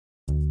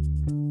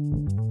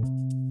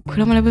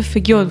כולם מלא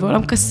בפגיעות,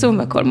 בעולם קסום,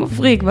 והכל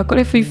מבריק, והכל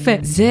יפהפה.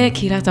 זה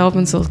קהילת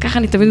האופן סורס, ככה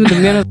אני תמיד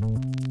מדמיינת.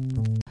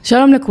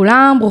 שלום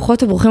לכולם,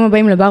 ברוכות וברוכים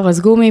הבאים לבר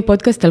וסגומי,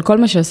 פודקאסט על כל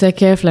מה שעושה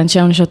כיף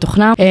לאנשי ונשות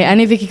תוכנה.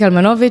 אני ויקי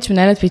קלמנוביץ',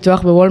 מנהלת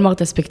פיתוח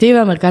בוולמרט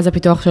אספקטיבה, מרכז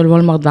הפיתוח של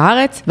וולמרט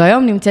בארץ,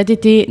 והיום נמצאת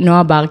איתי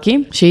נועה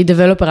ברקי, שהיא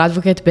Developer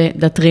Advocate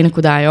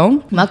בדאטרי.io.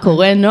 מה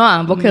קורה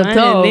נועה? בוקר טוב.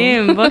 מה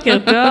העניינים? בוקר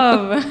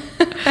טוב.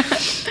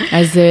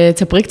 אז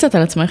תספרי קצת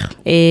על עצמך.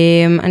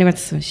 אני בת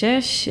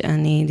 26,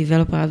 אני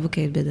Developer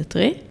Advocate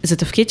בדאטרי. זה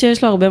תפקיד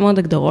שיש לו הרבה מאוד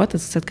הגדרות,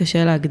 אז קצת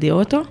קשה להגדיר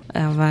אותו,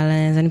 אבל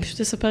אני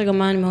פשוט אספר גם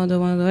מה אני מאוד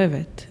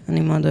אוהבת. אני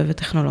מאוד אוהבת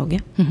טכנולוגיה.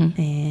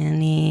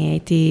 אני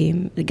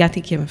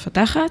הגעתי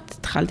כמפתחת,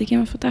 התחלתי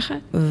כמפתחת,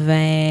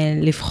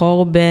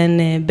 ולבחור בין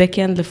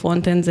backend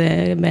לפרונט-אנד,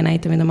 זה בעיניי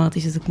תמיד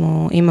אמרתי שזה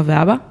כמו אמא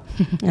ואבא,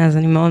 אז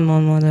אני מאוד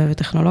מאוד מאוד אוהבת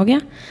טכנולוגיה.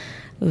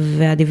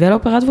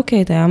 וה-Developer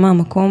Advocate היה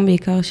מהמקום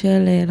בעיקר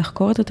של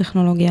לחקור את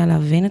הטכנולוגיה,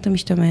 להבין את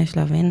המשתמש,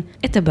 להבין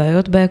את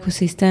הבעיות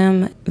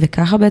באקוסיסטם,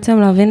 וככה בעצם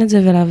להבין את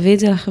זה ולהביא את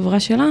זה לחברה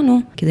שלנו,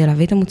 כדי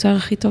להביא את המוצר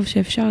הכי טוב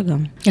שאפשר גם.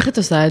 איך את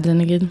עושה את זה,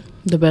 נגיד?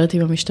 מדברת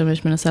עם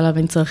המשתמש, מנסה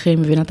להבין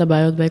צרכים, מבינה את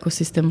הבעיות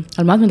באקוסיסטם.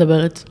 על מה את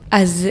מדברת?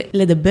 אז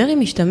לדבר עם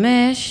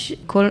משתמש,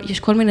 יש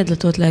כל מיני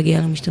דלתות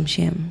להגיע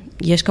למשתמשים.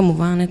 יש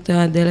כמובן את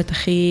הדלת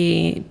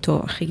הכי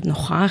טוב, הכי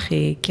נוחה,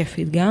 הכי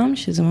כיפית גם,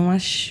 שזה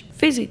ממש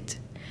פיזית.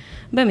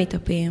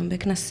 במיטאפים,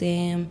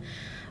 בכנסים,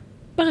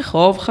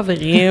 ברחוב,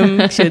 חברים,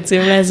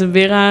 כשיוצאים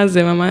להסבירה,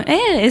 זה ממש,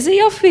 איזה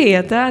יופי,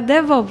 אתה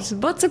DevOps,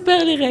 בוא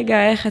תספר לי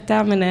רגע איך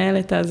אתה מנהל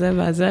את הזה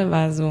והזה,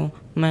 ואז הוא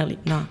אומר לי,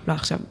 לא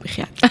עכשיו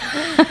בחייאת,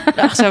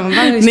 לא עכשיו, אבל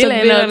אני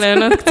מסתביר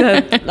ליהנות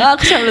קצת, לא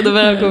עכשיו לדבר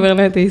על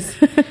קוברנטיס.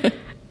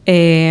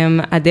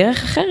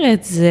 הדרך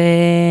אחרת זה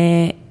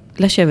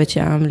לשבת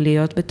שם,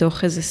 להיות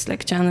בתוך איזה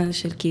Slack channel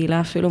של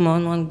קהילה אפילו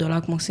מאוד מאוד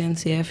גדולה כמו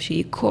CNCF,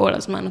 שהיא כל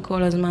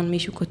הזמן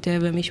מישהו כותב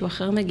ומישהו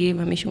אחר מגיב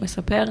ומישהו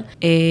מספר,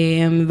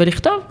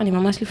 ולכתוב, אני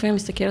ממש לפעמים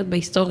מסתכלת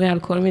בהיסטוריה על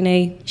כל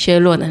מיני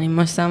שאלות, אני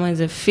ממש שמה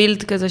איזה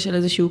פילד כזה של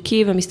איזשהו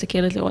קי,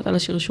 ומסתכלת לראות על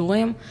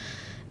השרשורים,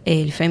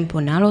 לפעמים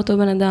פונה לאותו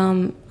בן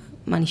אדם,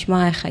 מה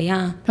נשמע, איך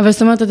היה. אבל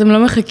זאת אומרת, אתם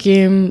לא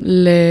מחכים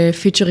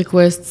לפיצ'ר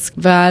ריקווסטס,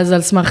 ואז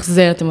על סמך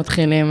זה אתם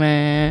מתחילים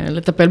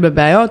לטפל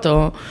בבעיות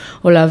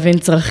או להבין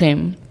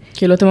צרכים.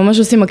 כאילו, אתם ממש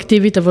עושים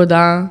אקטיבית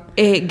עבודה.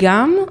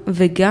 גם,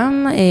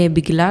 וגם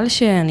בגלל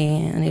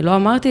שאני לא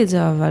אמרתי את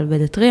זה, אבל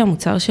בדאטרי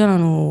המוצר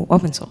שלנו הוא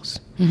אופן סורס.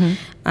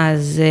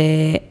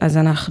 אז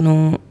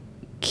אנחנו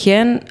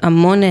כן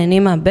המון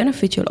נהנים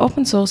מהבנפיט של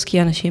אופן סורס,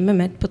 כי אנשים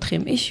באמת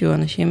פותחים אישיו,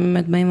 אנשים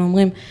באמת באים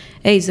ואומרים,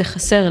 זה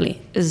חסר לי,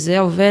 זה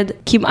עובד,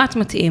 כמעט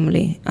מתאים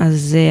לי,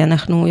 אז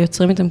אנחנו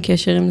יוצרים איתם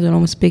קשר אם זה לא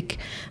מספיק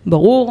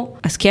ברור,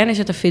 אז כן יש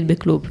את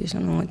הפידבק לופ, יש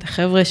לנו את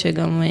החבר'ה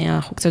שגם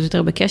אנחנו קצת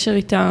יותר בקשר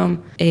איתם,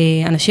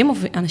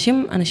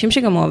 אנשים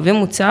שגם אוהבים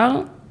מוצר,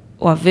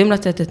 אוהבים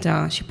לתת את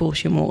השיפור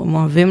שימור, הם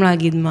אוהבים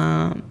להגיד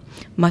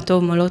מה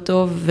טוב, מה לא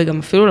טוב, וגם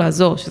אפילו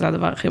לעזור, שזה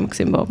הדבר הכי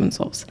מקסים באופן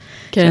סורס.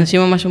 כן.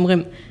 שאנשים ממש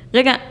אומרים,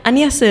 רגע,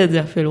 אני אעשה את זה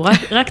אפילו,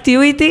 רק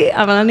תהיו איתי,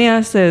 אבל אני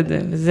אעשה את זה,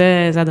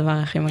 וזה הדבר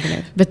הכי מגניב.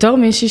 בתור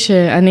מישהי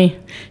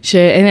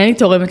שאינני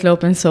תורמת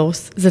לאופן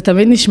סורס, זה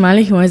תמיד נשמע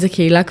לי כמו איזו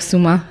קהילה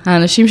קסומה.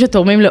 האנשים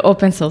שתורמים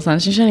לאופן סורס,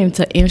 האנשים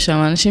שנמצאים שם,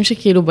 האנשים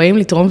שכאילו באים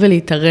לתרום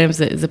ולהתערם,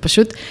 זה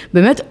פשוט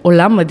באמת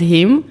עולם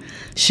מדהים,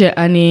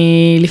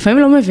 שאני לפעמים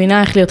לא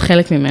מבינה איך להיות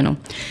חלק ממנו.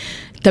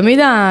 תמיד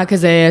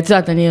כזה, את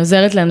יודעת, אני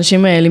עוזרת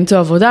לאנשים למצוא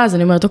עבודה, אז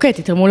אני אומרת, אוקיי,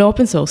 תתרמו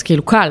לאופן סורס,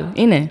 כאילו קל,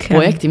 הנה,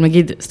 פרויקטים,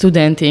 נגיד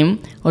סטודנטים,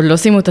 עוד לא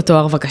שימו את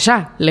התואר, בבקשה,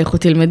 לכו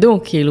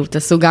תלמדו, כאילו,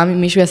 תעשו גם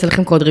אם מישהו יעשה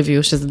לכם קוד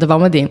ריוויו, שזה דבר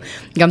מדהים,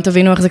 גם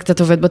תבינו איך זה קצת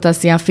עובד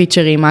בתעשייה,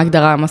 פיצ'רים, מה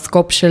ההגדרה, מה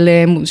הסקופ של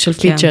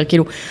פיצ'ר,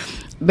 כאילו,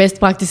 best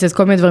practices,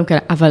 כל מיני דברים כאלה,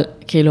 אבל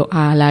כאילו,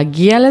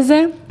 להגיע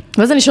לזה,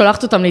 ואז אני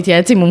שולחת אותם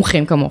להתייעץ עם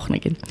מומחים כמוך,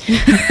 נגיד.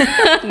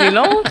 אני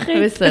לא מומחית.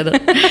 בסדר.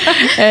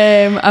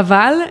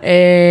 אבל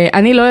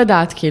אני לא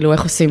יודעת כאילו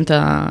איך עושים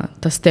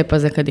את הסטפ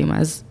הזה קדימה,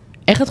 אז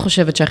איך את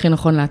חושבת שהכי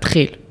נכון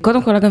להתחיל?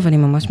 קודם כל, אגב, אני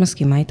ממש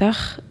מסכימה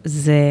איתך.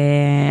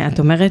 את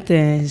אומרת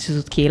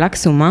שזאת קהילה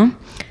קסומה.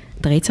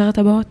 את ראית שר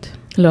הטבעות?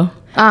 לא.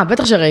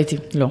 בטח שראיתי,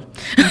 לא.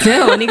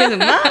 זהו, אני כזה,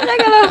 מה?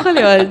 רגע, לא יכול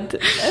להיות.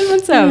 אין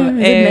מצב.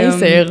 זה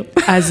נייסר.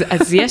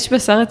 אז יש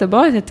בשר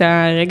הטבעות את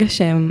הרגע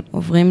שהם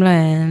עוברים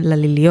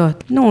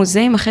לליליות.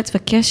 זה עם החץ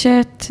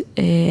וקשת,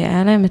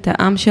 היה להם את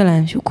העם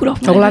שלהם, שהוא כולו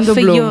מלא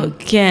בפיות.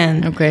 כן.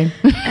 אוקיי.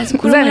 אז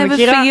הוא כולו מלא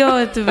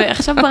בפיות,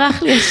 ועכשיו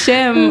ברח לי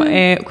השם,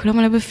 הוא כולו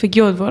מלא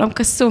בפיות, בעולם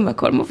קסום,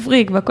 והכל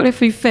מבריק, והכל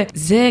יפהפה.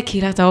 זה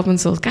קהילת האופן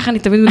סורס, ככה אני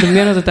תמיד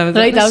מדמיינת אותם.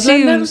 ראית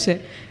אאוטלנדר?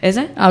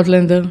 איזה?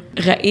 אאוטלנדר.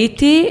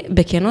 ראיתי,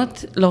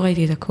 בכנות, לא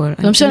ראיתי את הכל.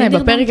 לא משנה,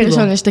 בפרק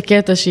הראשון יש את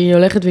הקטע שהיא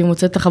הולכת והיא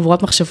מוצאת את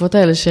החבורת מחשבות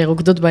האלה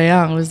שרוקדות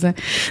ביער וזה.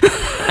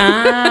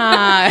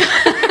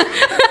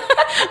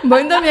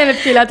 בואי נדמיין את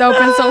קהילת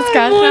האופן סורס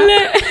ככה.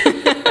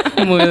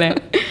 מעולה.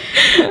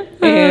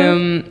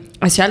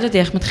 אז שאלת אותי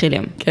איך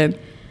מתחילים. כן.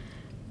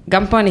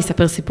 גם פה אני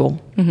אספר סיפור.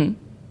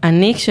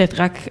 אני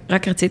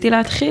כשרק רציתי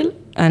להתחיל,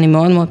 אני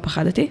מאוד מאוד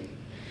פחדתי.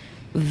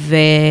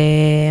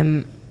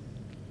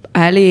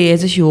 היה לי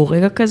איזשהו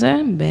רגע כזה,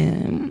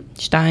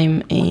 ב-2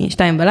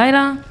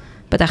 בלילה,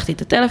 פתחתי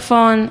את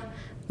הטלפון,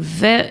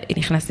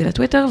 ונכנסתי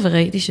לטוויטר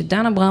וראיתי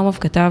שדן אברמוב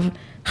כתב,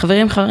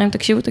 חברים,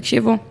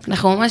 תקשיבו,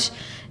 אנחנו ממש,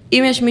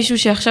 אם יש מישהו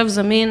שעכשיו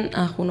זמין,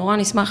 אנחנו נורא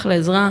נשמח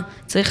לעזרה,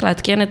 צריך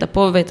לעדכן את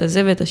הפה ואת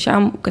הזה ואת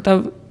השם, הוא כתב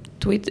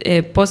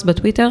פוסט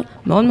בטוויטר,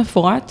 מאוד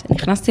מפורט,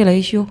 נכנסתי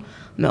לאישיו,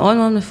 מאוד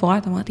מאוד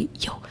מפורט, אמרתי,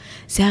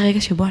 זה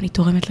הרגע שבו אני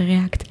תורמת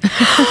לריאקט.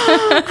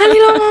 אני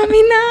לא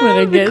מאמינה.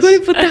 מרגש.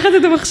 וכולי פותחת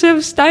את המחשב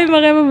 2:15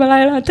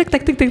 בלילה,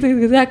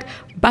 טק,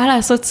 בא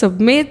לעשות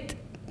סאבמיט,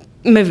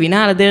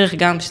 מבינה על הדרך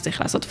גם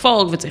שצריך לעשות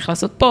פורק, וצריך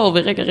לעשות פה,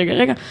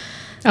 ורגע.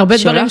 הרבה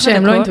דברים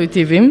שהם לא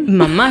אינטואיטיביים.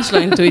 ממש לא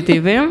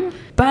אינטואיטיביים.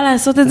 בא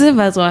לעשות את זה,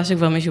 ואז רואה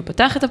שכבר מישהו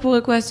פתח את הפור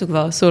ריקווסט,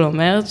 וכבר עשו לו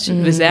מרץ',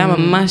 וזה היה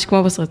ממש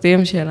כמו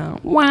בסרטים של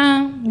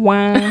וואו.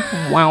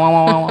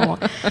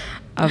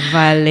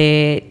 אבל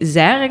זה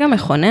היה רגע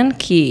מכונן,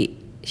 כי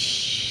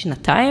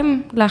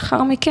 2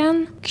 לאחר מכן,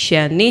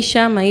 כשאני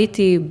שם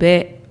הייתי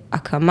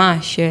בהקמה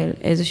של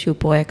איזשהו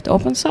פרויקט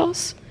אופן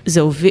סורס,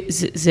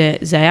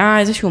 זה היה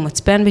איזשהו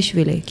מצפן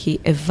בשבילי, כי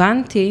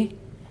הבנתי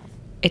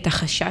את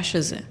החשש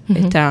הזה,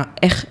 את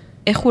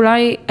איך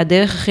אולי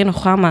הדרך הכי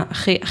נוחה,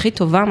 הכי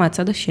טובה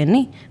מהצד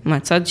השני,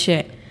 מהצד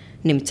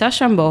שנמצא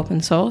שם באופן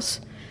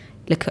סורס,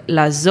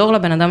 לעזור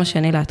לבן אדם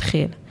השני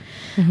להתחיל.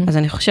 אז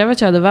אני חושבת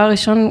שהדבר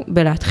הראשון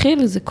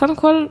בלהתחיל, זה קודם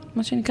כל,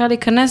 מה שנקרא,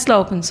 להיכנס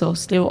לאופן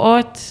סורס,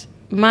 לראות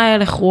מה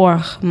הלך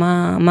רוח,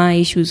 מה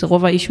האישוז,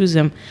 רוב האישוז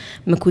הם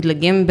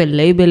מקודלגים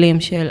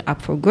בלייבלים של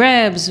up for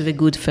grabs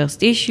ו-good first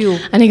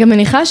issue. אני גם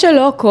מניחה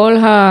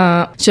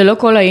שלא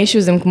כל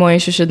האישוז הם כמו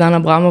אישו שדן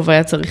אברמוב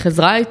היה צריך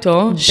עזרה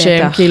איתו,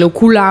 שהם כאילו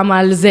כולם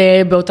על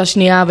זה באותה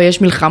שנייה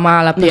ויש מלחמה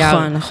על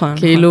הפייר. נכון.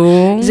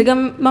 כאילו... זה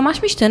גם ממש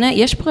משתנה,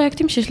 יש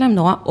פרויקטים שיש להם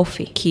נורא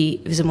אופי,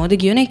 וזה מאוד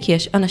הגיוני, כי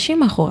יש אנשים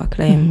מאחורי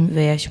הקלעים,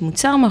 ויש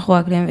מוצר מאחורי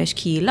הקלעים, ויש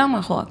קהילה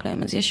מאחורי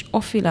הקלעים, אז יש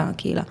אופי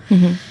לקהילה.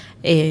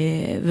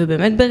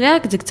 ובאמת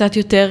בריאקט זה קצת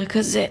יותר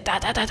כזה,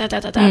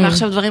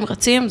 ועכשיו דברים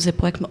רצים, זה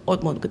פרויקט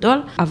מאוד מאוד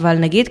גדול, אבל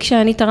נגיד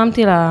כשאני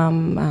תרמתי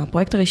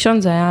לפרויקט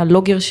הראשון, זה היה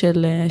לוגר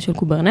של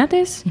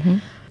קוברנטיס,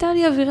 הייתה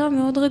לי אווירה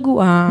מאוד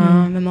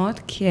רגועה, ומאוד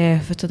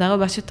כיף, ותודה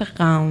רבה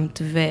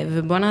שתרמת,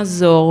 ובוא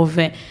נעזור,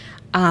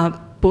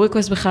 והפור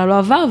ריקווסט בכלל לא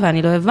עבר,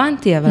 ואני לא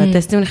הבנתי, אבל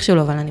הטסטים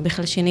נכשלו, אבל אני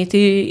בכלל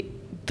שיניתי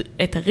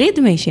את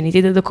הרידמי, שיניתי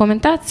את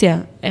הדוקומנטציה,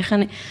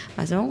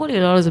 אז הם אמרו לי,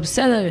 לא, זה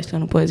בסדר, יש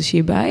לנו פה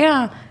איזושהי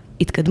בעיה,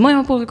 התקדמו עם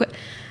הפור ריקווסט.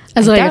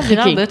 אז רגע, הייתה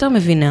אווירה הרבה יותר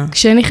מבינה.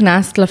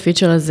 כשנכנסת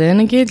לפיצ'ר הזה,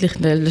 נגיד,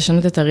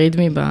 לשנות את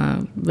הרידמי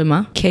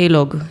במה?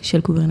 קיילוג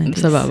של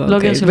קוברנטיס. סבבה,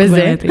 לוגר של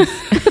קוברנטיס.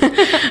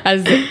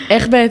 אז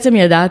איך בעצם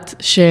ידעת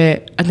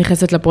שאת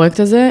נכנסת לפרויקט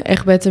הזה?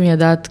 איך בעצם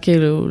ידעת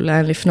כאילו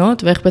לאן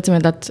לפנות? ואיך בעצם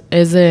ידעת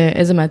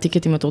איזה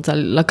מהטיקטים את רוצה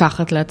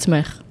לקחת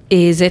לעצמך?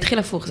 זה התחיל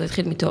הפוך, זה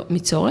התחיל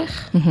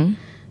מצורך.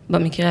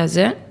 במקרה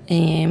הזה,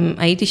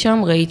 הייתי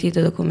שם, ראיתי את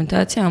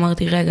הדוקומנטציה,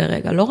 אמרתי,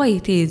 רגע, לא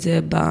ראיתי את זה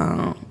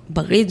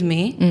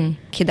ברידמי,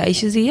 כדאי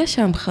שזה יהיה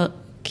שם,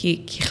 כי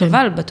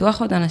חבל,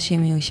 בטוח עוד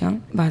אנשים יהיו שם,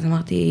 ואז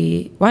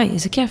אמרתי, וואי,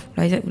 איזה כיף,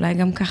 אולי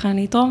גם ככה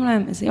אני אתרום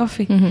להם, איזה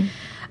יופי.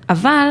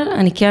 אבל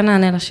אני כן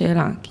אענה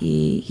לשאלה,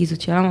 כי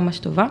זאת שאלה ממש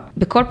טובה.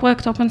 בכל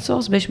פרויקט אופן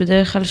סורס, יש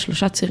בדרך כלל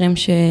 3 צירים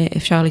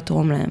שאפשר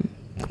לתרום להם,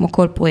 כמו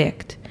כל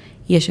פרויקט.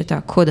 יש את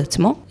הקוד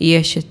עצמו,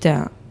 יש את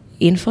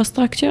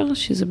infrastructure,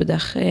 שזה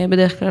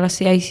בדרך כלל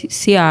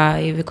ה-CI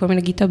וכל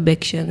מיני גיטאב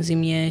אקשנס,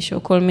 אם יש,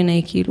 או כל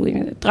מיני כאילו,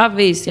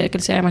 טראביס, סייקל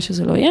CI, מה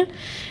שזה לא יהיה,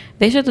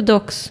 ויש את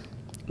הדוקס.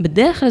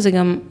 בדרך כלל זה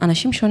גם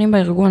אנשים שונים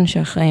בארגון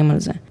שאחראים על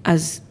זה.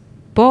 אז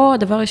פה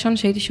הדבר הראשון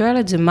שהייתי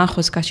שואלת זה מה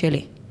החוזקה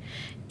שלי.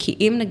 כי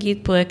אם נגיד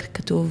פרויקט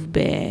כתוב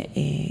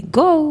ב-Go,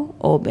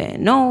 או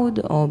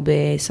ב-Node, או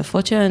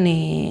בשפות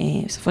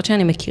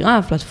שאני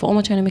מכירה,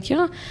 פלטפורמות שאני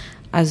מכירה,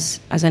 אז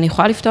אני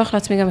יכולה לפתוח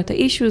לעצמי גם את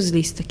האישוז,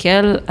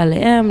 להסתכל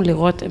עליהם,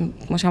 לראות,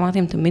 כמו שאמרתי,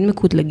 הם תמיד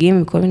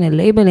מקודלגים בכל מיני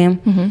לייבלים,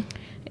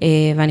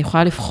 ואני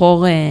יכולה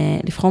לבחור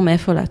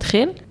מאיפה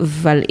להתחיל,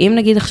 אבל אם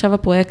נגיד עכשיו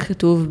הפרויקט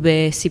כתוב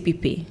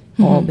ב-CPP,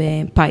 או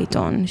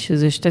בפייתון,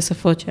 שזה 2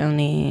 שפות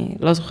שאני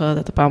לא זוכרת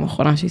את הפעם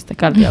האחרונה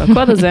שהסתכלתי על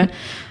הקוד הזה,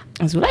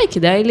 אז אולי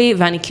כדאי לי,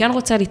 ואני כן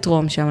רוצה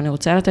לתרום שם, אני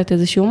רוצה לתת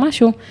איזשהו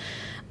משהו,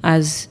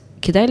 אז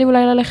כדאי לי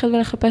אולי ללכת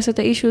ולחפש את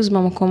האישוז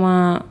במקום,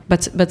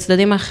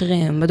 בצדדים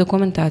האחרים,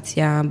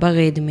 בדוקומנטציה,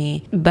 ברידמי,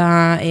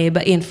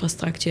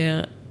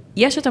 באינפרסטרקצ'ר.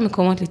 יש את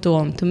המקומות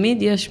לתרום,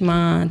 תמיד יש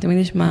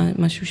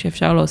משהו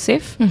שאפשר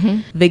להוסיף,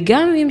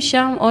 וגם אם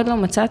שם עוד לא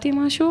מצאתי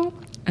משהו,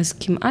 אז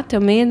כמעט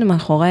תמיד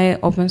מאחורי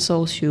אופן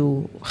סורס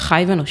שהוא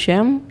חי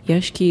ונושם,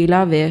 יש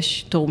קהילה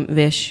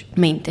ויש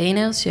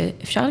מיינטיינרס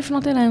שאפשר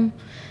לפנות אליהם.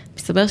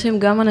 מסתבר שהם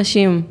גם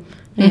אנשים,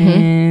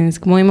 זה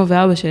כמו אמא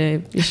ואבא,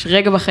 שיש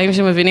רגע בחיים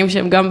שמבינים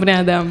שהם גם בני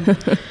אדם.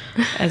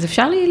 אז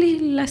אפשר לי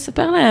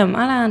לספר להם,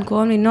 אהלן,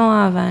 קוראים לי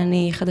נועה,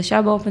 ואני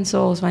חדשה באופן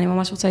סורס, ואני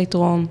ממש רוצה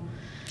לתרום.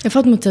 איפה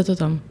את מוצאת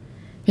אותם?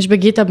 יש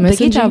בגיטאב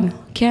מסג'ינג? בגיטאב,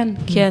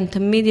 כן,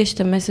 תמיד יש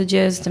את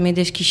המסג'ז, תמיד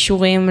יש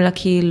קישורים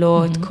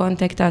לקהילות,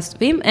 קונטקט,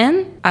 ואם אין,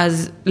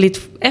 אז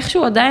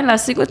איכשהו עדיין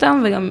להשיג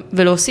אותם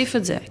ולהוסיף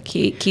את זה,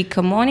 כי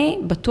כמוני,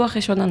 בטוח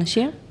יש עוד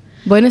אנשים.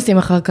 בואי נשים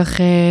אחר כך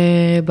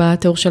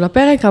בתיאור של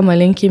הפרק, כמה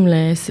לינקים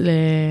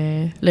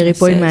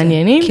לריפויים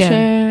מעניינים,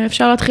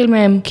 שאפשר להתחיל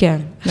מהם. כן,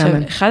 עכשיו,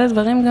 אחד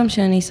הדברים גם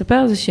שאני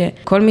אספר זה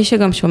שכל מי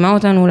שגם שומע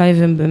אותנו אולי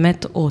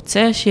ובאמת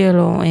רוצה שיהיה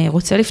לו,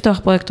 רוצה לפתוח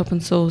פרויקט אופן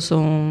סורס,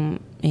 או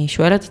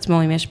שואל את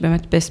עצמו אם יש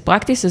באמת best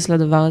practices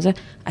לדבר הזה,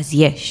 אז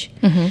יש.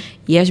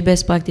 יש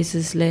best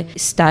practices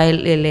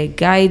לסטייל,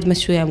 לגייד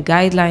מסוים,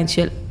 גיידליין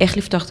של איך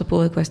לפתוח את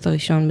הפול ריקווסט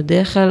הראשון.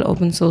 בדרך כלל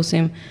אופן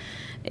סורסים,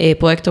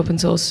 פרויקט אופן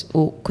סורס,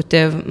 הוא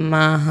כותב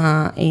מה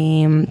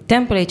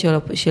הטמפלייט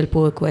של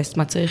פול ריקווסט,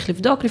 מה צריך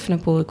לבדוק לפני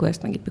פול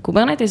ריקווסט, נגיד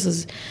בקוברנטיס,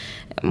 אז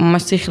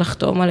ממש צריך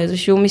לחתום על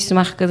איזשהו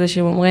מסמך כזה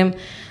שאומרים,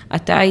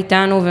 אתה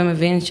איתנו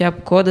ומבין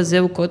שהקוד הזה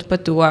הוא קוד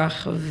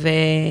פתוח,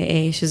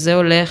 ושזה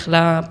הולך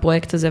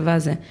לפרויקט הזה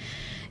והזה,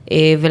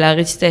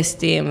 ולהריץ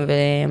טסטים,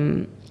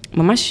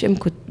 ממש הם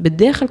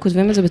בדרך כלל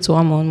כותבים את זה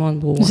בצורה מאוד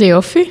מאוד ברורה. זה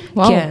יופי?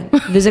 וואו. כן,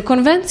 וזה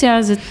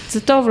קונבנציה, זה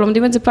טוב,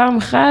 לומדים את זה פעם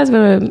אחת,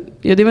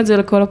 ויודעים את זה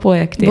לכל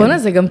הפרויקטים. בונה,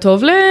 זה גם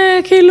טוב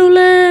כאילו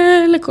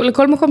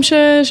לכל מקום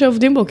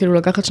שעובדים בו, כאילו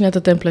לקחת שנייה את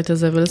הטמפלט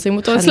הזה, ולשים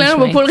אותו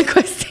אצלנו בפול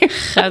ריקווסטים.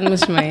 חד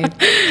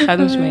משמעית,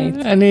 חד משמעית.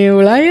 אני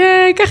אולי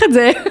אקח את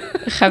זה.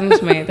 חד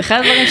משמעית. אחד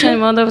הדברים שאני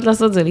מאוד אוהבת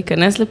לעשות, זה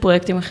להיכנס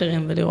לפרויקטים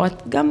אחרים,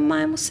 ולראות גם מה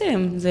הם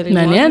עושים. זה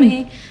ללמוד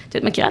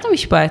את מכירה את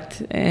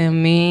המשפט,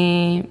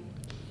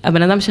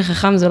 הבן אדם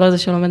שחכם זה לא זה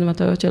שלומד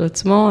מטעויות של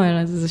עצמו,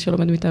 אלא זה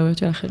שלומד מטעויות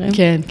של אחרים.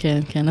 כן, כן,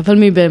 כן. אבל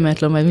מי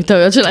באמת לומד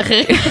מטעויות של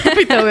אחרים?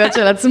 מטעויות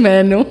של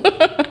עצמנו.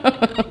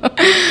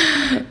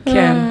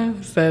 כן.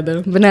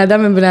 בסדר. בני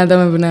אדם הם בני אדם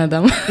הם בני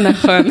אדם.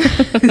 נכון.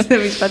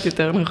 זה משפט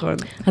יותר נכון.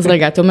 אז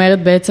רגע, את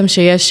אומרת בעצם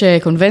שיש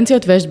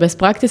קונבנציות ויש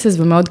best practices,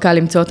 ומאוד קל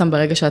למצוא אותם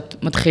ברגע שאת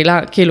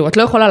מתחילה, כאילו, את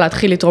לא יכולה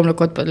להתחיל לתרום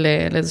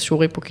לאיזשהו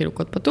ריפו, כאילו,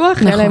 קוד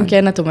פתוח, אלא אם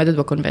כן את עומדת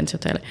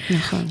בקונבנציות האלה.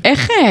 נכון.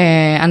 איך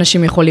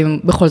אנשים יכולים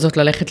בכל זאת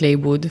ללכת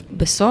לאיבוד?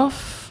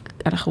 בסוף,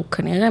 אנחנו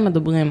כנראה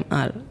מדברים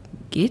על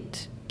גיט,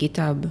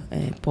 גיטהאב,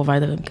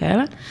 פרוביידרים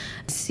כאלה.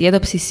 אז ידע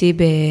בסיסי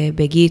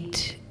בגיט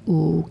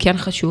הוא כן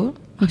חשוב.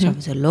 עכשיו,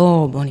 זה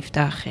לא, בואו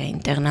נפתח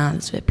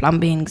אינטרנלס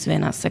ופלמבינגס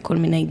ונעשה כל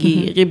מיני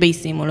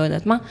ריבייסים או לא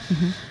יודעת מה.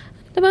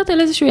 מדברת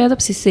על איזשהו ידע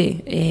בסיסי.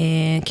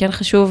 כן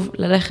חשוב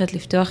ללכת,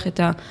 לפתוח את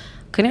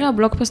כנראה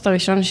הבלוג פוסט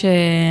הראשון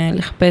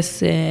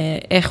שלחפש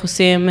איך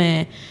עושים,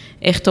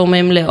 איך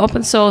תורמים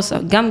לאופן סורס,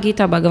 גם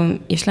גיטהאב, גם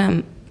יש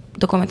להם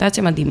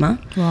דוקומנטציה מדהימה.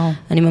 וואו.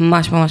 אני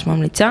ממש ממש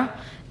ממליצה.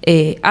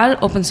 על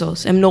אופן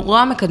סורס, הם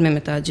נורא מקדמים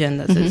את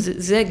האג'נדה,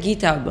 זה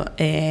גיטהאב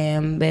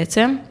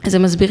בעצם, אז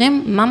הם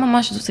מסבירים מה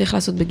ממש צריך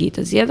לעשות בגיט,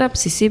 אז ידע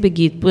בסיסי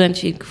בגיט,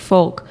 ברנצ'ינג,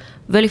 פורק,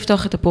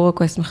 ולפתוח את הפול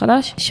ריקווסט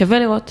מחדש, שווה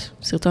לראות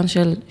סרטון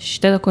של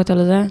 2 דקות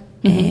על זה,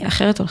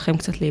 אחרת הולכים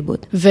קצת לאיבוד.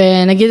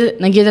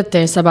 ונגיד את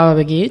סבבה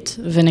בגיט,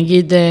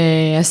 ונגיד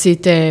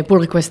עשית פול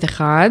ריקווסט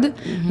אחד,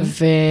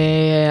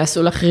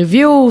 ועשו לך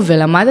ריוויו,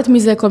 ולמדת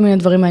מזה כל מיני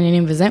דברים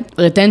מעניינים וזה,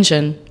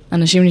 retention.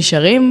 אנשים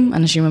נשארים,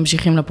 אנשים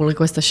ממשיכים לפול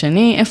ריקווסט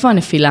השני, איפה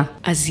הנפילה?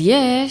 אז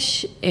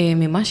יש,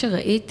 ממה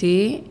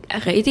שראיתי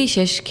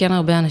שיש כן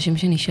הרבה אנשים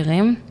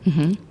שנשארים,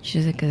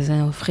 שזה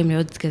כזה, הופכים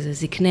להיות כזה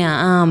זקני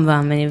העם,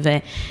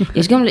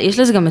 ויש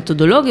לזה גם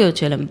מתודולוגיות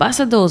של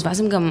אמבסדורס, ואז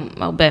הם גם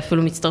הרבה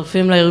אפילו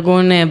מצטרפים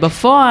לארגון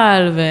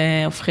בפועל,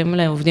 והופכים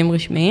לעובדים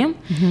רשמיים.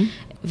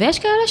 ויש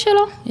כאלה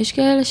שלא, יש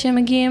כאלה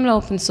שמגיעים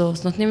לאופן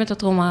סורס, נותנים את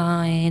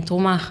התרומה,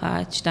 תרומה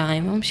 1,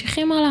 2,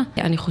 וממשיכים הלאה.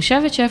 אני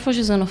חושבת שאיפה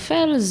שזה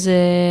נופל, זה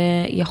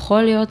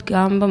יכול להיות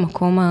גם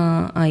במקום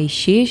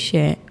האישי,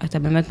 שאתה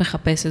באמת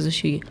מחפש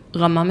איזושהי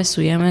רמה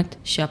מסוימת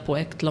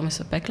שהפרויקט לא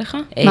מספק לך.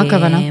 מה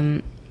הכוונה?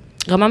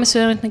 רמה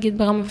מסוימת,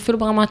 נגיד, אפילו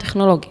ברמה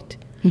הטכנולוגית.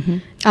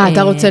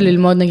 אתה רוצה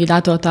ללמוד, נגיד,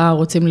 אתה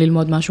רוצים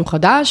ללמוד משהו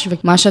חדש,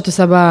 ומה שאת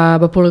עושה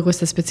בפול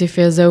ריקווסט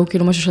הספציפי הזה, הוא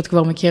כאילו משהו שאת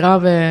כבר מכירה,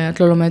 ואת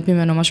לא לומדת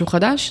ממנו משהו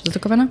חדש? זאת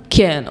הכוונה?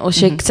 כן, או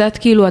שקצת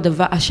כאילו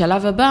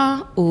השלב הבא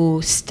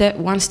הוא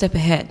one step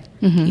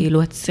ahead.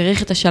 כאילו, את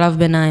צריך את השלב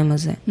ביניים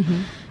הזה.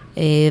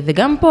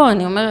 וגם פה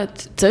אני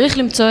אומרת, צריך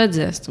למצוא את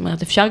זה, זאת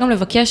אומרת, אפשר גם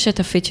לבקש את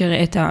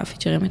הפיצ'רים, את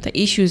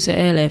ה-issues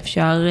האלה,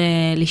 אפשר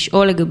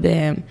לשאול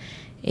לגביהם,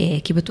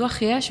 כי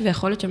בטוח יש,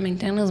 ויכול להיות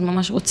שהמיינטיינרס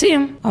ממש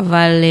רוצים,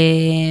 אבל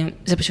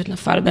זה פשוט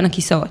נפל בין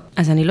הכיסאות.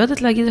 אז אני לא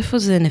יודעת להגיד איפה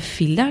זה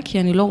נפילה, כי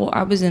אני לא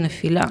רואה בזה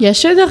נפילה.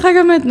 יש דרך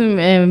אגב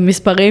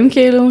מספרים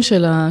כאילו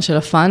של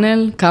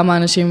הפאנל, כמה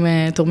אנשים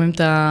תורמים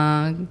את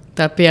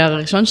ה-PR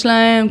הראשון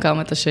שלהם,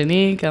 כמה את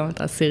השני, כמה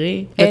את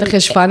העשירי. בטח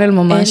יש פאנל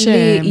ממש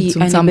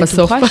מצומצם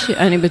בסוף.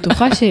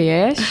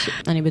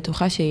 אני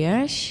בטוחה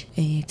שיש.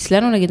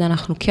 אצלנו נגיד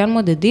אנחנו כן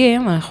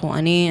מודדים,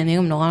 אני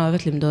גם נורא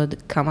אוהבת למדוד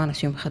כמה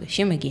אנשים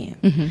חדשים מגיעים.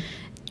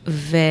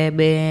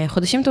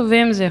 ובחודשים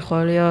טובים זה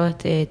יכול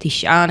להיות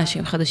 9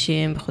 אנשים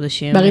חדשים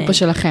בחודשים... בריפו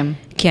שלכם.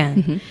 כן.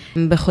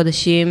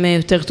 בחודשים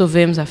יותר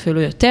טובים זה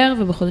אפילו יותר,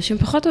 ובחודשים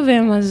פחות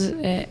טובים, אז...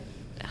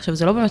 עכשיו,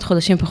 זה לא באמת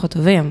חודשים פחות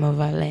טובים,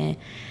 אבל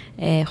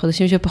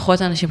חודשים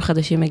שפחות אנשים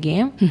חדשים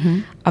מגיעים.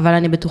 אבל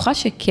אני בטוחה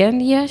שכן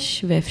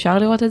יש, ואפשר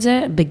לראות את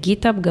זה.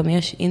 בגיטהאב גם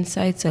יש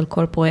אינסייטס על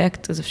כל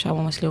פרויקט, אז אפשר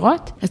ממש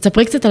לראות. אז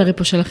תספרי קצת על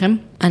הריפו שלכם.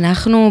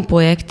 אנחנו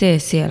פרויקט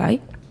CLI.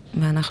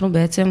 ואנחנו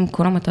בעצם,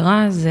 כל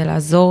המטרה זה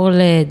לעזור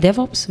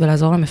לדב-אופס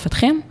ולעזור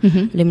למפתחים,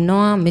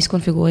 למנוע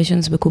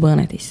מיסקונפיגוריישנס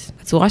בקוברנטיס.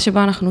 הצורה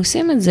שבה אנחנו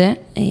עושים את זה,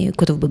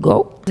 כתוב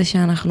בגו, זה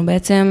שאנחנו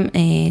בעצם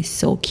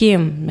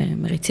סורקים,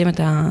 מריצים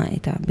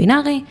את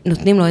הבינארי,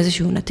 נותנים לו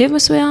איזשהו נתיב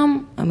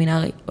מסוים,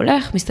 הבינארי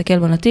הולך, מסתכל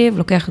בנתיב,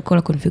 לוקח את כל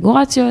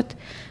הקונפיגורציות,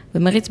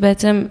 ומריץ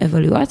בעצם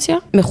אבלואציה,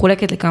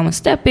 מחולקת לכמה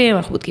סטפים,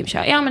 אנחנו בודקים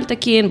שהימל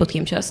תקין,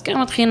 בודקים שהסקר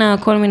מתחינה,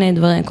 כל מיני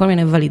דברים, כל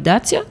מיני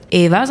ולידציות,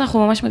 ואז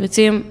אנחנו ממש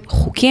מריצים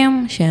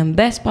חוקים שהם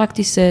best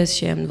practices,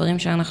 שהם דברים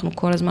שאנחנו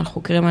כל הזמן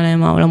חוקרים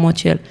עליהם, העולמות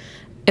של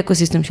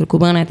אקוסיסטם של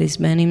קוברנטיס,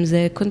 בין אם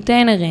זה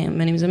קונטיינרים,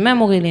 בין אם זה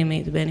memory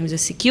limit, בין אם זה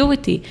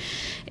security,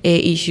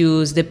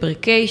 issues,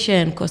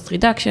 deprecation, cost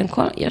reduction,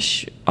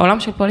 העולם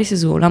של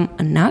policies הוא עולם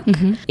ענק,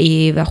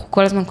 ואנחנו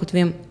כל הזמן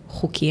כותבים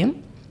חוקים,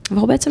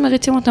 ואנחנו בעצם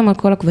מריצים אותם על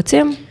כל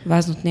הקבצים,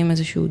 ואז נותנים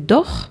איזשהו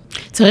דוח.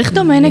 צריך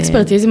דומיין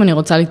אקספרטיז אם אני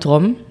רוצה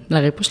לתרום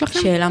לריפו שלכם?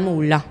 שאלה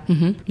מעולה.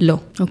 לא.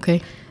 אוקיי.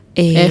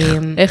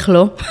 איך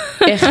לא?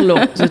 איך לא?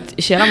 זאת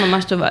שאלה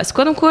ממש טובה. אז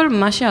קודם כל,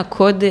 מה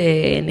שהקוד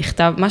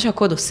נכתב, מה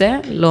שהקוד עושה,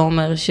 לא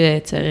אומר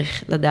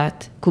שצריך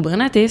לדעת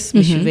קוברנטיס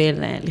בשביל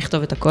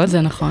לכתוב את הקוד.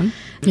 זה נכון.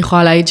 אני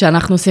יכולה להעיד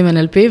שאנחנו עושים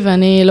NLP,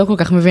 ואני לא כל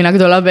כך מבינה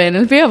גדולה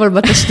ב-NLP, אבל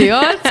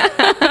בתשתיות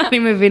אני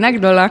מבינה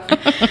גדולה.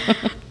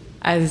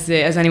 אז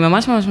אני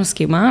ממש ממש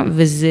מסכימה,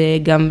 וזה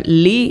גם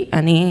לי,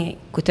 אני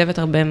כותבת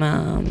הרבה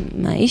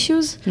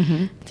מה-issues,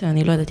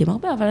 אני לא יודעת אם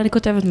הרבה, אבל אני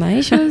כותבת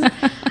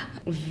מה-issues,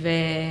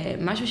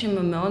 ומשהו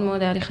שמאוד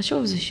מאוד היה לי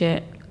חשוב, זה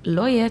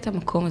שלא יהיה את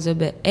המקום הזה,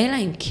 אלא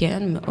אם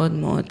כן מאוד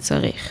מאוד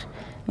צריך,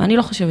 ואני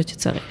לא חושבת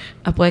שצריך.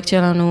 הפרויקט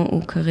שלנו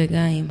הוא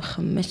כרגע עם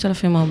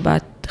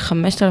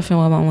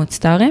 5,400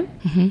 סטארים.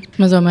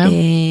 מה זה אומר?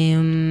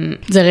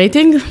 זה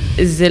רייטינג?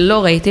 זה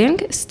לא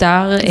רייטינג,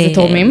 סטאר... זה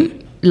תורמים?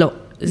 לא.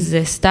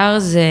 זה סטאר,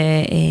 זה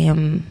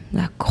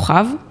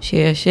הכוכב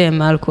שיש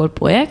מעל כל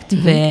פרויקט,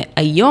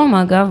 והיום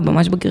אגב,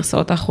 ממש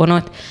בגרסאות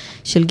האחרונות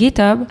של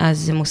גיטאב,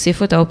 אז הם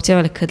הוסיפו את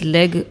האופציה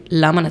לקדלג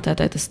למה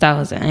נתת את הסטאר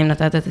הזה. האם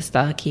נתת את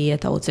הסטאר כי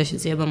אתה רוצה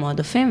שזה יהיה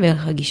במועדפים ויהיה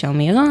לך גישה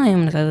מהירה,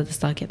 האם נתת את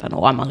הסטאר כי אתה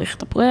נורא מעריך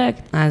את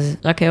הפרויקט. אז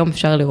רק היום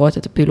אפשר לראות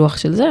את הפילוח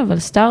של זה, אבל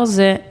סטאר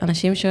זה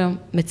אנשים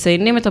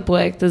שמציינים את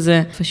הפרויקט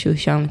הזה איפשהו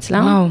שם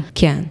אצלם. וואו.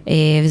 כן,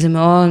 וזה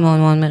מאוד מאוד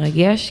מאוד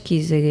מרגש,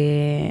 כי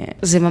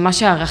זה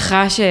ממש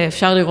הערכה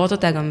שאפשר לראות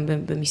אותה גם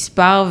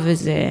במספר,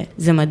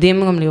 וזה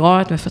מדהים גם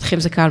לראות, מפתחים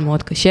זה קהל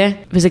מאוד קשה,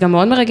 וזה גם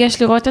מאוד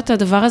מרגש לראות את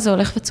הדבר הזה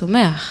הולך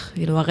וצומח.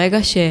 כאילו,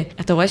 הרגע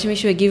שאתה רואה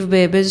שמישהו הגיב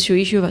באיזשהו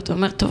אישו, ואתה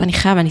אומר, טוב, אני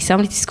חייב, אני שם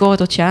לי תזכורת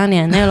עוד שעה,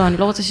 אני אענה לו, אני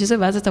לא רוצה שזה,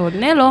 ואז אתה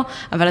עונה לו,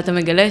 אבל אתה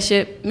מגלה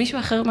שמישהו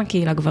אחר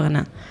מהקהילה כבר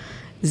ענה.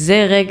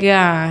 זה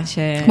רגע ש...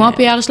 כמו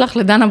ה-PR שלך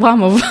לדן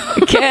אברמוב.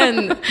 כן,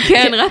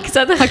 כן, רק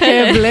קצת אחר.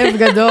 הכאב לב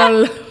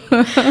גדול.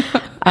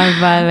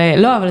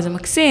 אבל זה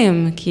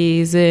מקסים,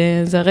 כי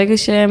זה הרגע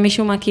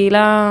שמישהו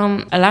מהקהילה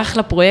הלך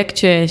לפרויקט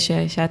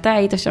שאתה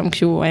היית שם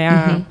כשהוא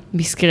היה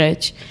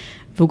בסקרץ'.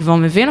 והוא כבר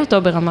מבין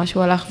אותו ברמה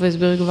שהוא הלך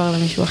והסביר כבר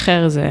למישהו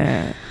אחר,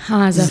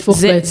 זה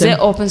הפוך בעצם. זה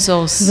אופן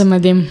סורס. זה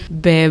מדהים.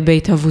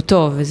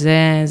 בהתהוותו,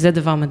 וזה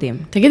דבר מדהים.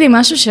 תגידי,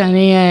 משהו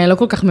שאני לא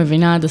כל כך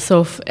מבינה עד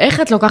הסוף,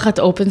 איך את לוקחת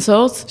אופן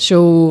סורס,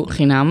 שהוא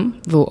חינם,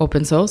 והוא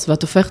אופן סורס,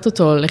 ואת הופכת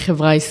אותו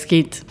לחברה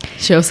עסקית,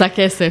 שעושה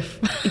כסף?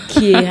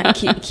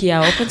 כי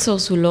האופן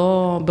סורס הוא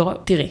לא...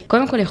 תראי,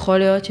 קודם כל יכול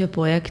להיות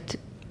שפרויקט,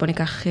 בוא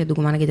ניקח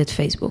דוגמה נגיד את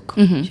פייסבוק,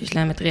 שיש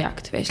להם את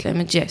ריאקט, ויש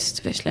להם את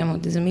ג'סט, ויש להם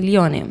עוד איזה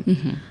מיליונים.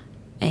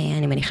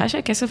 אני מניחה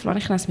שהכסף לא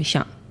נכנס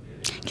משם.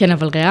 כן,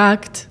 אבל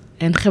ריאקט,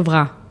 אין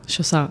חברה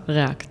שעושה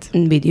ריאקט.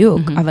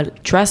 בדיוק, אבל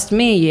trust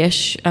me,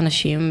 יש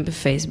אנשים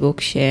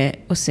בפייסבוק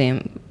שעושים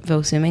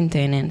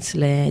maintenance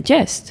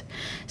לג'סט.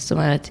 זאת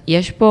אומרת,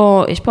 יש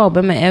פה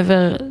הרבה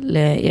מעבר,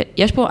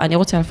 אני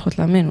רוצה לפחות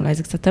להאמין, אולי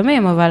זה קצת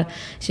תמים, אבל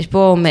שיש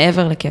פה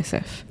מעבר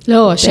לכסף.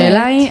 לא,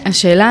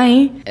 השאלה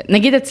היא,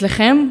 נגיד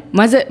אצלכם,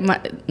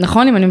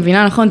 נכון, אם אני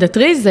מבינה נכון,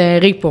 דטרי זה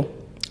ריפו.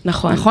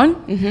 נכון. נכון?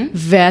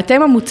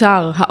 ואתם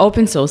המוצר,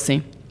 האופן סורסי.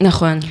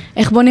 נכון.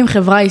 איך בונים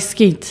חברה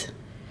עסקית?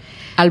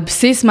 על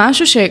בסיס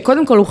משהו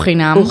שקודם כל הוא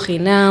חינם. הוא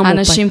חינם, הוא פתוח.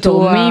 אנשים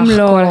תורמים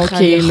לו, כל אחד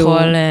כאילו.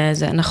 יכול,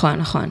 נכון,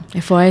 נכון.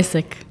 איפה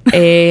העסק?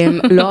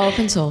 לא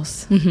האופן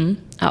סורס.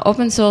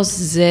 האופן סורס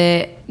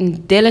זה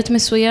דלת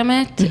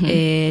מסוימת,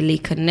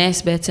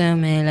 להיכנס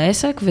בעצם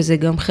לעסק, וזה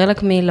גם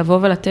חלק מלבוא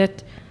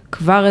ולתת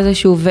כבר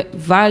איזשהו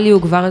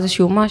value, כבר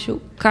איזשהו משהו,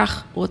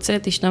 כך, רוצה,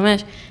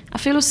 תשתמש,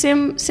 אפילו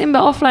שים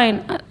באופליין,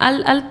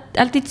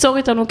 אל תיצור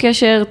איתנו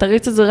קשר,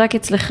 תריץ את זה רק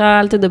אצלך,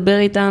 אל תדבר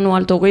איתנו,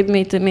 אל תוריד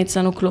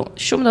מאיתנו כלום,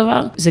 שום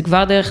דבר, זה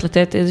כבר דרך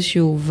לתת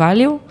איזשהו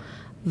value,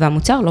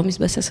 והמוצר לא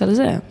מתבסס על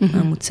זה,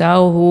 המוצר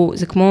הוא,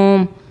 זה כמו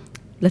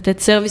לתת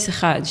סרוויס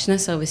אחד, 2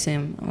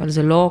 סרוויסים, אבל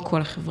זה לא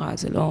כל החברה,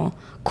 זה לא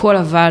כל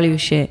הvalue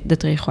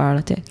שדטרי יכולה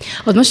לתת.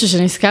 עוד משהו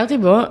שנזכרתי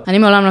בו, אני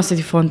מעולם לא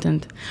עשיתי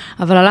פרונט-אנד,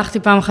 אבל הלכתי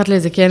פעם אחת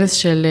לאיזה כנס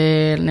של,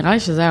 נראה לי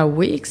שזה היה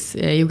וויקס,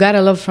 You gotta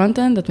love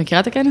front-end, את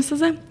מכירה את הכנס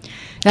הזה?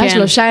 זה היה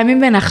 3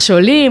 ימים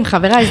בנחשולים,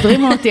 חברה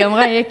הזרימה אותי,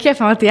 אמרה, יהיה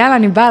כיף, אמרתי, יאללה,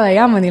 אני באה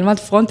לים, אני אלמד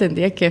פרונט-אנד,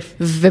 יהיה כיף.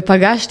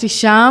 ופגשתי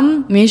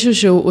שם מישהו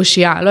שהוא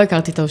אושייה, לא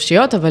הכרתי את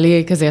האושיות, אבל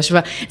היא כזה ישבה,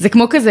 זה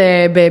כמו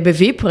כזה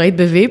בוויפ, ראית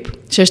בוויפ,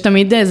 שיש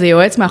תמיד איזה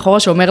יועץ מאחורה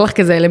שאומר לך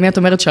כזה, למי את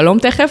אומרת שלום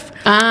תכף?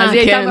 אז היא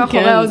הייתה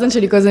מאחורי האוזן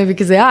שלי כזה,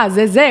 וכזה,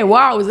 זה,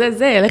 וואו,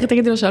 זה, הלכת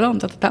תגידי לו שלום,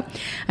 טה.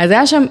 אז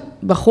היה שם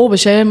בחור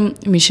בשם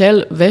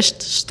מישל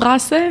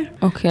ושטרסה,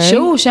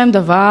 שהוא שם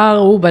דבר,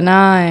 הוא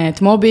בנה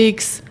את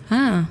מוביקס,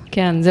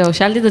 כן, זהו,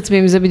 שאלתי את עצמי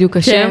אם זה בדיוק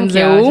השם,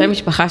 כי השם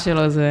משפחה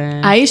שלו זה...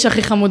 האיש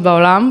הכי חמוד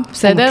בעולם,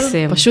 בסדר?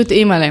 פשוט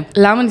אימאלה.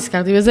 למה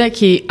נזכרתי בזה?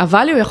 כי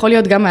הvalue יכול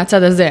להיות גם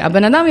מהצד הזה.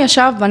 הבן אדם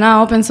ישב, בנה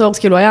אופן סורס,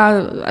 כאילו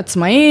היה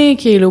עצמאי,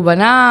 כאילו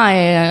בנה,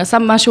 עשה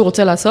מה שהוא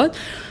רוצה לעשות,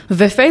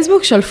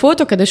 ופייסבוק שלפו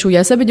אותו כדי שהוא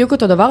יעשה בדיוק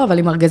אותו דבר, אבל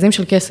עם ארגזים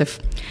של כסף.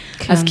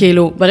 אז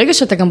כאילו, ברגע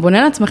שאתה גם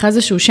בונה לעצמך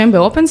איזשהו שם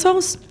באופן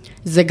סורס,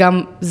 זה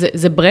גם,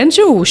 זה ברנד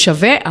שהוא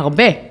שווה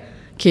הרבה.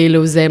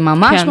 כאילו, זה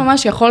ממש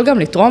ממש יכול גם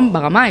לתרום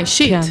ברמה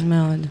האישית. כן,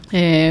 מאוד.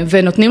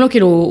 ונותנים לו,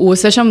 כאילו, הוא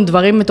עושה שם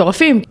דברים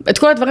מטורפים. את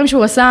כל הדברים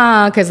שהוא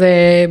עשה כזה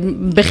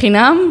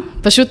בחינם,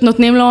 פשוט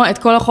נותנים לו את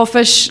כל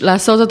החופש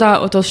לעשות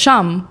אותו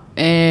שם.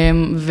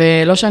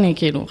 ולא שאני,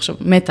 כאילו, עכשיו,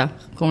 מטה,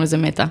 קוראים לזה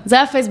מטה. זה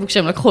היה פייסבוק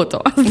שהם לקחו אותו,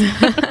 אז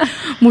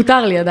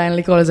מותר לי עדיין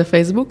לקרוא לזה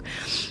פייסבוק.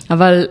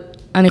 אבל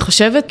אני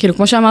חושבת, כאילו,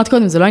 כמו שאמרת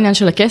קודם, זה לא עניין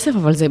של הכסף,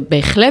 אבל זה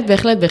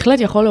בהחלט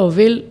יכול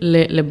להוביל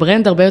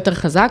לברנד הרבה יותר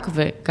חזק,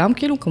 וגם,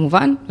 כאילו,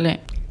 כמובן,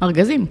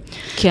 לארגזים.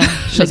 כן.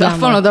 שזה אף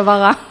פעם לא דבר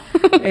רע.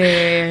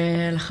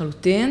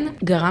 לחלוטין.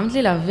 גרמת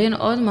לי להבין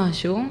עוד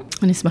משהו.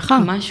 אני שמחה.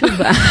 משהו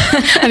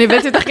אני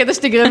הבאתי אותך כדי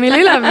שתגרמי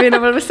לי להבין,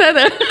 אבל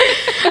בסדר.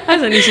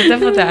 אז אני אשתף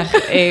אותך.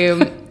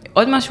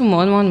 עוד משהו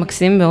מאוד מאוד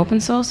מקסים באופן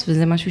סורס,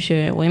 וזה משהו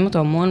שרואים אותו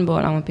המון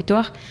בעולם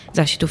הפיתוח,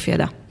 זה השיתוף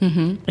ידע.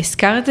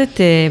 הזכרת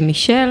את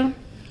מישל,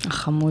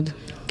 החמוד.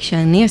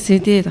 כשאני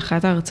עשיתי את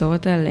אחת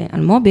ההרצאות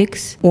על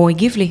מוביקס, הוא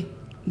הגיב לי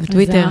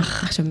בטוויטר.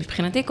 עכשיו,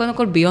 מבחינתי, קודם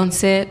כל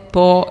ביונסה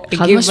פה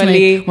הגיבה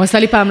לי. הוא עשה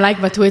לי פעם לייק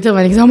בטוויטר,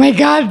 ואני כזה,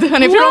 אומייגאד,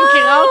 אני אפילו לא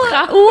מכירה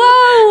אותך.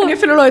 וואו. אני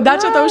אפילו לא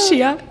יודעת שאתה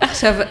אושייה.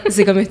 עכשיו,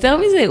 זה גם יותר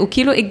מזה, הוא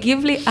כאילו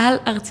הגיב לי על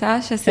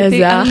הרצאה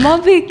שעשיתי על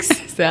מוביקס.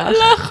 זה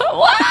אח.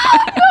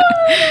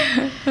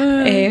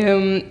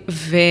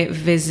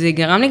 וזה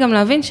גרם לי גם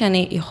להבין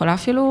שאני יכולה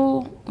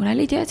אפילו אולי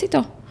להתייעץ איתו.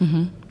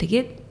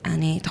 תגיד,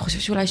 אתה חושב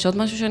שאולי יש עוד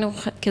משהו שאני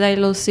כדאי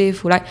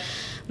להוסיף, אולי...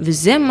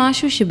 וזה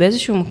משהו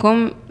שבאיזשהו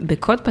מקום,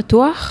 בקוד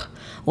פתוח,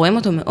 רואים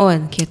אותו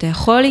מאוד, כי אתה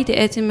יכול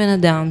להתייעץ עם בן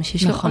אדם,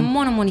 שיש לו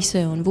המון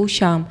ניסיון, והוא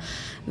שם,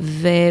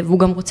 והוא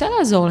גם רוצה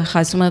לעזור לך,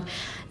 זאת אומרת,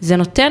 זה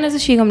נותן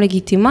איזושהי גם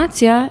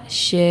לגיטימציה,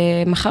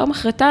 שמחר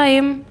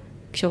מחרתיים,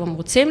 כשהם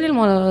רוצים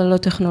ללמוד על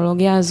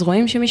הטכנולוגיה, אז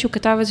רואים שמישהו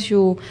כתב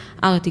איזשהו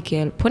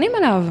ארטיקל, פונים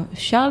אליו,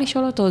 אפשר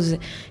לשאול אותו, זה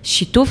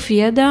שיתוף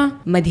ידע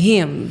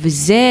מדהים,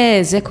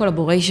 וזה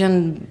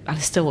קולבוריישן על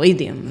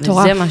סטרואידים,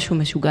 וזה משהו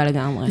משוגע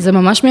לגמרי. זה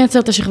ממש מייצר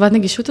את השכבת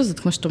נגישות הזאת,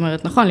 כמו שאת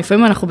אומרת, נכון,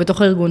 לפעמים אנחנו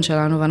בתוך הארגון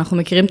שלנו, ואנחנו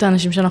מכירים את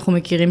האנשים שאנחנו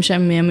מכירים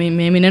שהם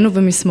מימיננו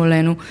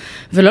ומשמאלנו,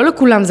 ולא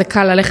לכולם זה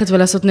קל ללכת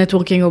ולעשות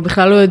נטוורקינג, או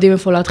בכלל לא יודעים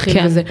איפה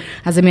להתחיל וזה.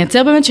 אז זה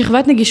מייצר באמת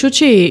שכבת נגישות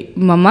שהיא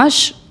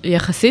ממש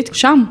יחסית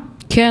שם.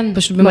 כן,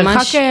 פשוט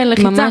במרחק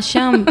לחיצה. ממש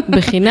שם,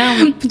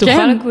 בחינם,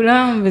 פתוחה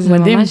לכולם, וזה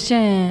מדהים. ממש...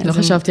 לא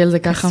חשבתי על זה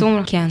ככה.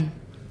 קסום, כן.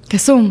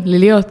 קסום,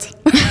 ליליות.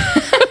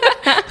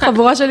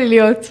 חבורה של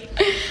ליליות.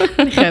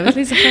 אני חייבת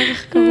להיזכר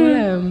איך קראו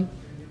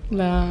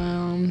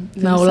להם.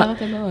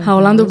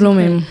 האורלנדו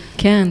בלומים.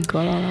 כן, כל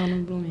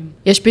האורלנדו בלומים.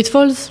 יש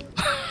פיטפולס?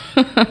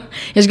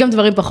 יש גם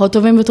דברים פחות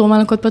טובים בתרומה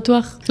לקוד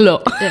פתוח? לא.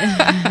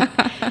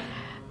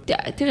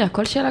 תראי,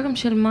 הכל שאלה גם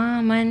של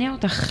מה יעניין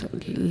אותך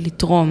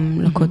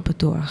לתרום לקוד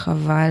פתוח,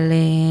 אבל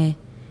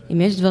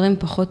אם יש דברים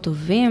פחות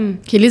טובים...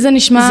 כי לי זה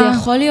נשמע... זה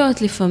יכול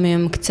להיות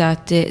לפעמים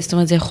קצת, זאת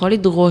אומרת, זה יכול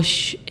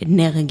לדרוש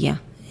אנרגיה.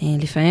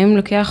 לפעמים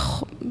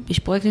לוקח, יש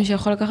פרויקטים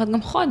שיכול לקחת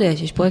גם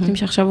חודש, יש פרויקטים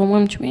שעכשיו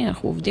אומרים, תשמעי,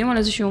 אנחנו עובדים על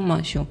איזשהו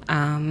משהו.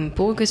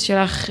 הפורקס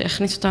שלך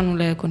הכניס אותנו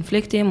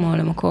לקונפליקטים או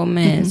למקום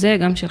זה,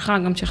 גם שלך,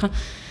 גם שלך.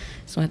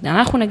 זאת אומרת,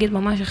 אנחנו נגיד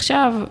ממש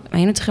עכשיו,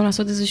 היינו צריכים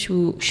לעשות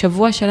איזשהו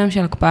שבוע שלם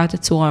של הקפאת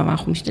הצורה,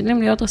 ואנחנו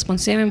משתדלים להיות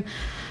רספונסיביים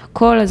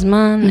כל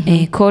הזמן,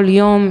 כל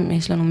יום,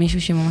 יש לנו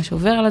מישהו שממש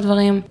עובר על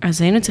הדברים,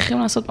 אז היינו צריכים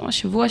לעשות ממש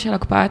שבוע של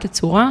הקפאת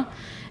הצורה,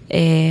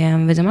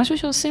 וזה משהו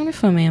שעושים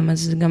לפעמים,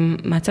 אז גם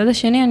מהצד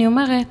השני אני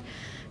אומרת,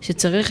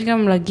 שצריך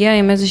גם להגיע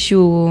עם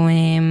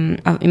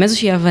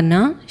איזושהי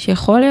הבנה,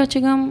 שיכול להיות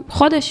שגם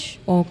חודש,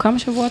 או כמה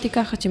שבועות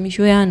ייקח עד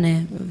שמישהו יענה,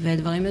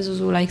 ודברים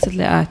יזוזו אולי קצת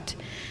לאט,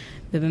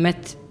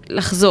 ובאמת,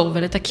 לחזור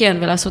ולתקן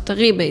ולעשות את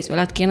הריבייס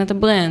ולהתקן את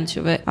הברנד,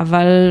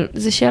 אבל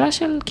זה שאלה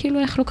של כאילו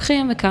איך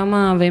לוקחים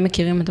וכמה, ואם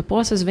מכירים את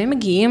הפרוסס, ואם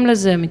מגיעים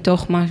לזה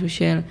מתוך משהו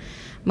של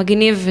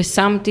מגניב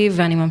ושמתי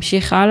ואני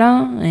ממשיך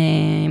הלאה,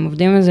 הם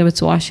עובדים על זה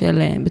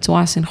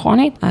בצורה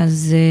סינכרונית,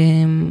 אז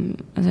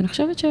אני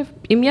חושבת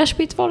שאם יש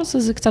פיטפולס,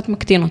 אז זה קצת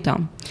מקטין אותם.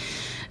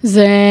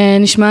 זה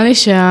נשמע לי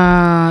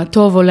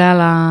שהטוב עולה על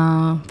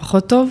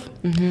הפחות טוב.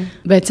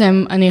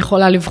 בעצם אני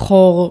יכולה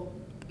לבחור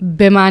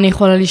במה אני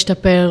יכולה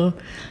להשתפר,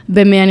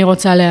 במי אני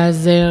רוצה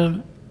להיעזר,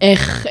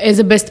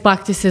 איזה best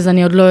practices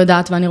אני עוד לא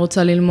יודעת ואני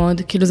רוצה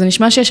ללמוד. כאילו זה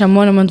נשמע שיש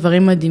המון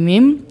דברים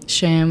מדהימים,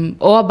 שהם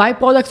או הביי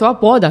פרודקט או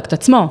הפרודקט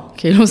עצמו.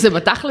 כאילו זה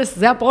בתכלס,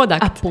 זה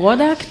הפרודקט.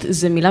 הפרודקט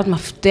זה מילת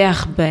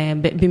מפתח,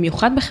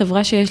 במיוחד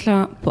בחברה שיש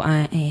לה,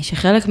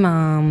 שחלק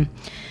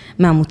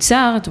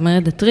מהמוצר, את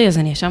אומרת דטרי, אז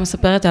אני ישר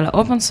מספרת על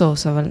האופן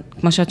סורס, אבל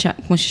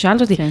כמו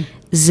ששאלת אותי,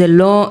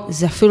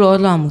 זה אפילו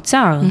עוד לא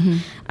המוצר.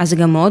 אז זה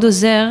גם מאוד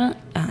עוזר,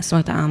 זאת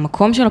אומרת,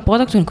 המקום של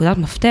הפרודקט הוא נקודת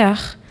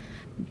מפתח,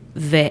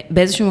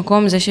 ובאיזשהו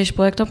מקום זה שיש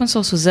פרויקט אופן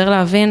סורס עוזר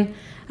להבין,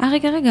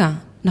 רגע,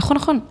 נכון,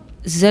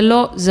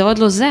 זה עוד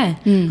לא זה.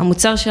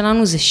 המוצר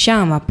שלנו זה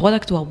שם,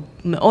 הפרודקט הוא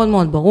מאוד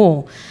מאוד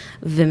ברור,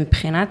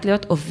 ומבחינת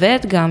להיות עובד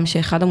גם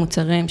שאחד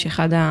המוצרים,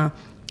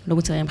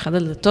 אחד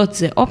הדלתות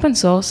זה אופן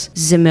סורס,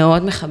 זה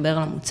מאוד מחבר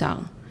למוצר.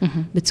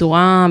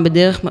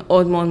 בדרך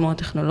מאוד מאוד מאוד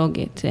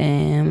טכנולוגית.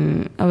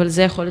 אבל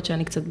זה יכול להיות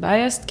שאני קצת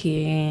biased,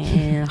 כי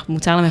אנחנו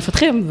מוצר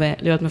למפתחים,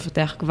 ולהיות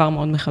מפתח כבר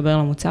מאוד מחבר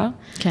למוצר.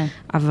 כן.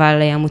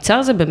 אבל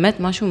המוצר זה באמת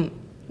משהו,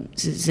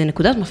 זה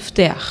נקודת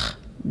מפתח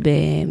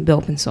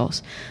באופן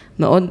סורס.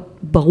 מאוד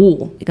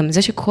ברור. גם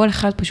זה שכל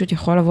אחד פשוט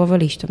יכול לבוא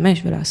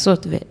ולהשתמש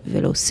ולעשות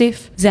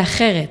ולהוסיף, זה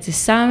אחרת. זה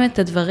שם את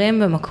הדברים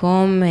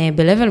במקום,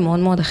 בלבל מאוד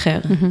מאוד אחר.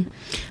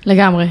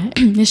 לגמרי.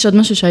 יש עוד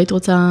משהו שהיית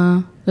רוצה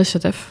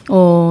לשתף,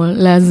 או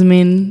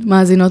להזמין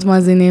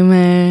מאזינים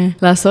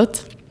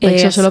לעשות?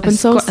 בהקשר של אופן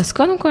סורס? אז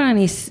קודם כל,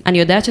 אני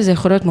יודעת שזה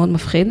יכול להיות מאוד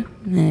מפחיד.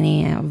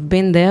 אני I've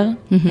been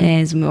there,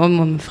 זה מאוד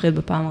מאוד מפחיד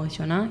בפעם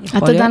הראשונה.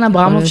 אתה דנה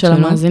ברמוב של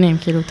המאזינים,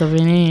 כאילו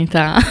תביני את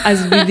ה...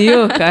 אז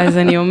בדיוק, אז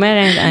אני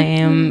אומרת,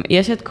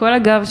 יש את כל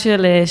הגב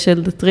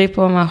של דטרי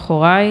פה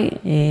מאחוריי,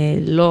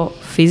 לא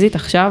פיזית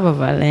עכשיו,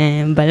 אבל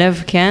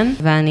בלב כן,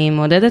 ואני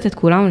מעודדת את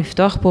כולם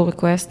לפתוח פה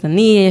ריקווסט,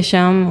 אני אהיה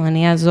שם,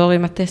 אני אעזור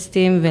עם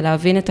הטסטים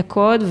ולהבין את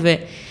הקוד,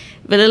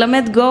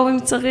 וללמד גו אם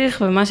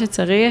צריך, ומה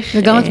שצריך.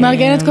 וגם את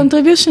מארגנת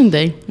contribution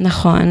day.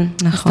 נכון.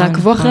 אז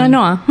תעקבו אחרי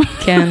נועה.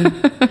 כן.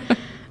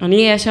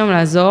 אני אהיה שם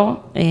לעזור,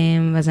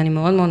 אז אני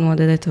מאוד מאוד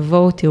מעודדת,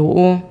 תבואו,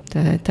 תראו,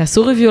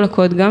 תעשו ריוויו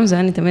לקוד גם, זה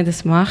אני תמיד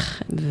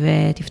אשמח,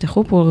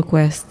 ותפתחו פה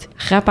ריקווסט.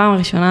 אחרי הפעם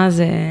הראשונה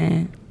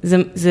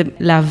זה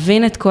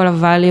להבין את כל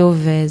ה-value,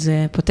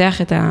 וזה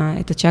פותח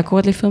את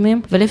הצ'קרות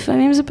לפעמים,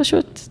 ולפעמים זה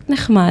פשוט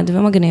נחמד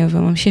ומגניב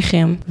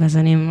וממשיכים, ואז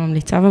אני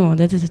ממליצה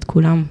ומעודדת את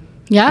כולם.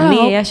 אני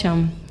אהיה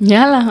שם.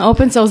 יאללה,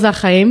 אופן סורס זה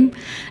החיים.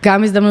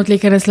 גם הזדמנות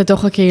להיכנס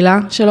לתוך הקהילה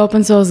של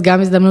אופן סורס,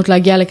 גם הזדמנות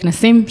להגיע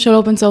לכנסים של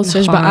אופן סורס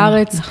שיש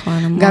בארץ.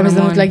 נכון, גם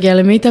הזדמנות להגיע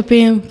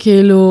למיטאפים.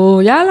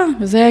 כאילו, יאללה,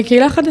 זה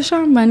קהילה חדשה,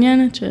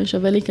 מעניינת,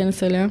 ששווה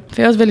להיכנס אליה.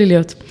 פיות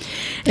וליליות.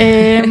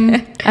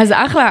 אז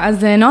אחלה,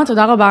 אז נועה,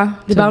 תודה רבה.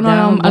 דיברנו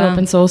היום על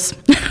אופן סורס.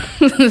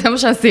 זה מה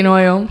שעשינו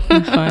היום.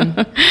 נכון.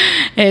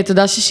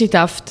 תודה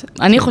ששיתפת.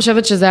 אני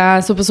חושבת שזה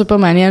היה סופר סופר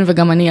מעניין,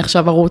 וגם אני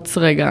עכשיו ארוץ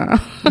רגע.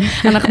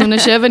 אנחנו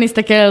נשב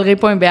ונסתכל על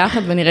ריפוים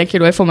ביחד, ונראה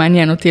כאילו איפה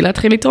מעניין אותי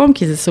להתחיל לתרום,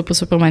 כי זה סופר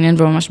סופר מעניין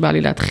וממש בא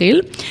לי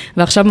להתחיל.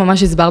 ועכשיו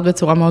ממש הסברת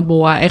בצורה מאוד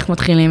ברורה איך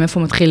מתחילים, איפה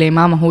מתחילים,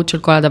 מה המהות של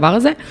כל הדבר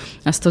הזה.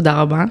 אז תודה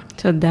רבה.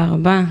 תודה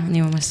רבה,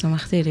 אני ממש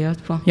שמחתי להיות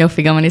פה.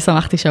 יופי, גם אני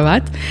שמחתי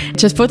שבת.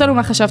 תשתפו אותנו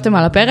מה חשבתם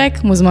על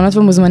הפרק, מוזמנות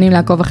ומוזמנים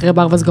לעקוב אחרי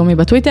בר וסגומי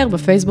בטוויטר,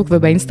 בפייסבוק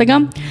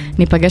ובאינסטגרם.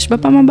 ניפגש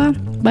בפעם הבאה.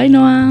 ביי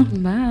נועה.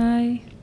 ביי.